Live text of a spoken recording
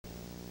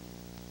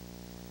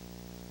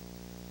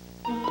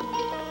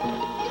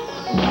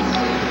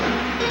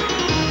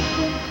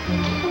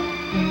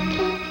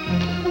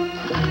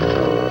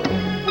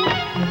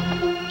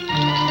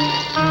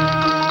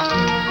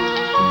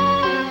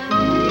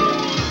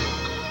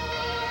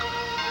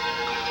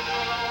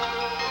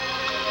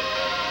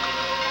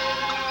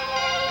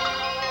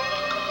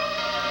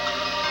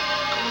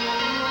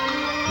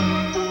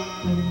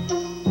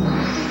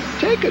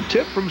Take a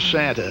tip from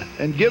Santa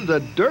and give the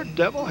Dirt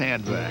Devil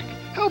hand vac.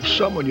 Help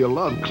someone you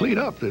love clean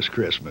up this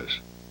Christmas.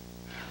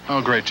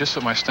 Oh, great. Just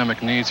what my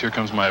stomach needs. Here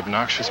comes my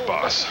obnoxious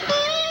boss.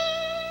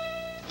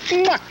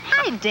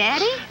 Hi,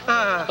 Daddy.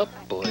 Oh,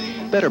 boy.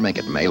 Better make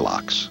it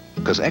Maalox,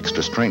 because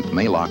extra strength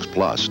Maalox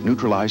Plus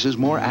neutralizes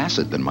more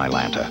acid than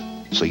Mylanta.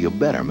 So you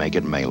better make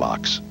it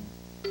Maalox.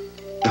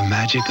 The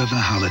magic of the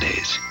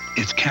holidays.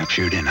 It's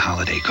captured in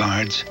holiday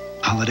cards,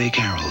 holiday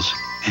carols,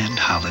 and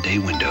holiday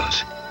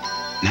windows.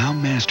 Now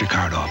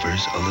Mastercard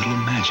offers a little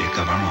magic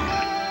of our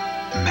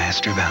own.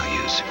 Master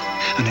Values,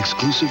 an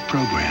exclusive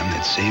program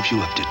that saves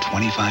you up to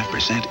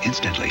 25%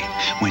 instantly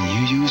when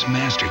you use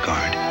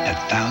Mastercard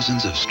at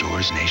thousands of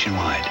stores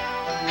nationwide.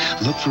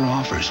 Look for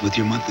offers with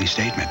your monthly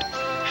statement.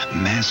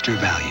 Master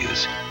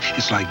Values.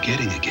 It's like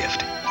getting a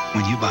gift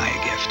when you buy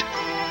a gift.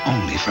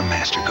 Only from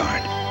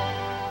Mastercard.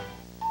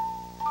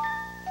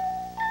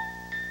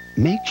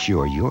 Make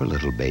sure your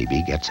little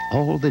baby gets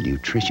all the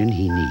nutrition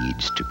he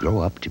needs to grow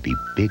up to be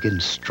big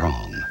and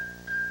strong.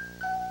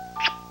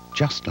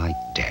 Just like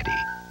Daddy.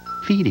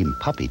 Feed him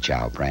Puppy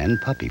Chow brand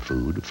puppy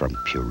food from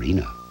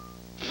Purina.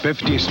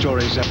 50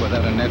 stories up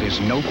without a net is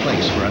no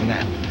place for a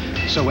nap.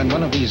 So when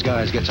one of these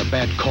guys gets a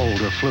bad cold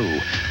or flu,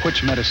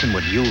 which medicine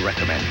would you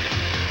recommend?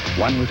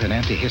 One with an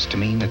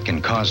antihistamine that can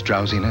cause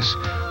drowsiness,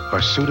 or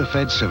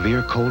Sudafed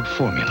Severe Cold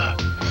Formula?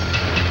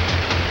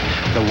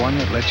 The one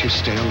that lets you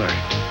stay alert.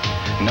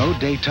 No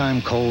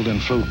daytime cold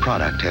and flu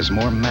product has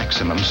more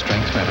maximum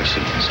strength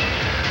medicines.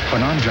 For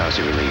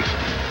non-drowsy relief,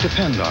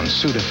 depend on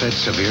Sudafed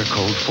Severe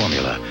Cold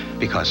Formula,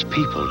 because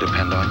people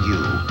depend on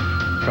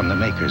you. From the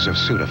makers of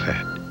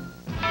Sudafed.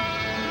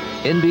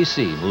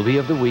 NBC Movie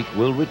of the Week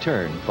will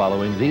return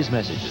following these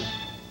messages.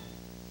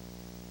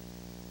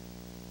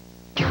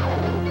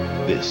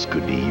 This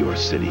could be your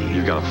city.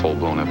 You got a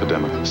full-blown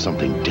epidemic.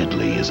 Something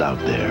deadly is out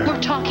there. We're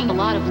talking a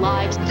lot of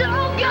lives.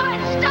 Oh, God,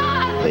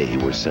 stop! They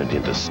were sent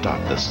in to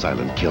stop the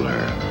silent killer.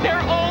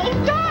 They're all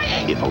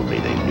dying! If only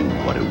they knew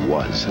what it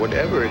was.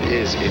 Whatever it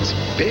is, it's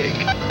big.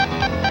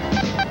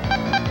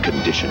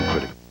 Condition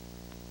critical.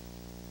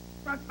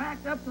 Truck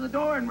backed up to the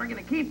door, and we're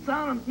going to keep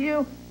selling them to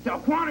you till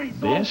quantity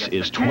sold. This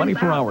is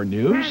 24-hour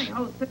news.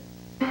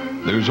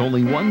 There's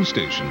only one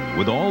station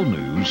with all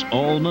news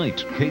all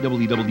night.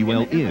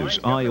 KWWL is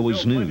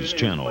Iowa's news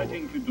channel.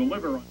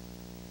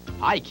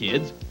 Hi,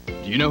 kids.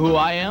 Do you know who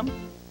I am?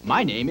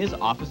 My name is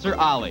Officer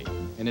Ollie,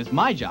 and it's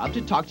my job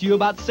to talk to you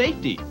about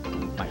safety.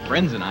 My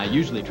friends and I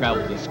usually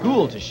travel to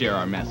school to share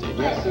our message,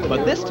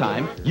 but this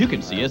time you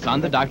can see us on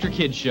the Dr.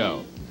 Kids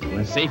Show.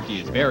 Safety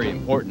is very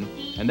important,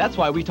 and that's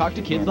why we talk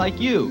to kids like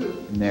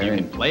you. You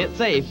can play it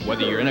safe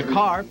whether you're in a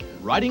car,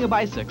 riding a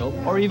bicycle,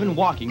 or even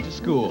walking to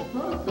school.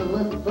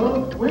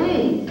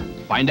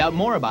 Find out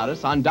more about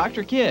us on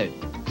Dr. Kid,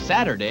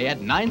 Saturday at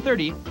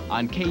 9:30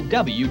 on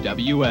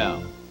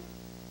KWWL.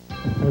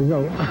 There you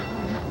go.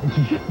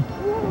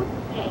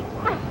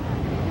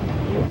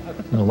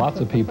 You know, lots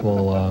of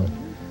people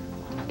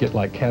get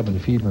like cabin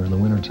fever in the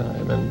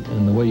wintertime,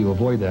 and the way you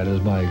avoid that is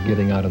by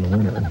getting out in the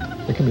winter.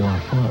 It can be a lot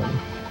of fun.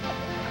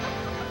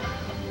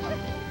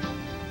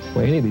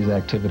 Well, any of these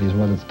activities,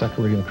 whether it's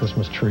decorating a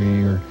Christmas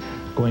tree or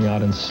going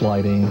out and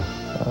sliding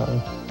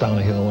down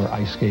a hill or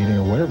ice skating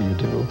or whatever you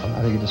do,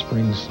 I think it just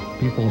brings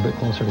people a bit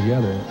closer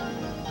together.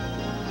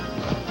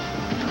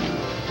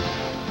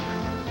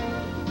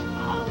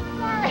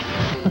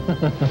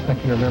 I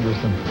can remember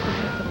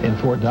in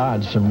Fort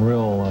Dodge, some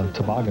real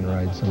toboggan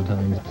rides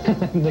sometimes. I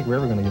didn't think we were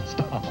ever going to get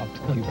stopped.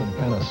 You can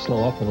kind of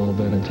slow up a little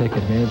bit and take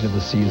advantage of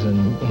the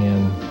season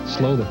and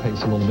slow the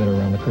pace a little bit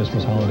around the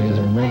Christmas holidays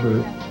and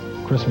remember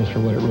Christmas for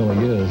what it really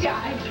is.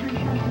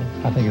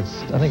 I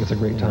think it's a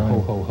great time.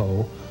 Ho, ho,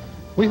 ho.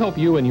 We hope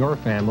you and your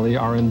family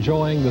are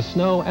enjoying the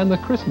snow and the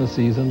Christmas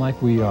season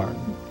like we are.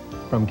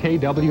 From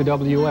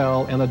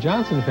KWWL and the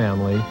Johnson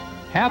family,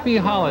 happy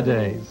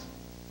holidays.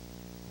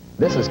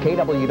 This is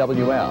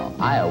KWWL,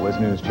 Iowa's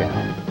news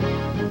channel.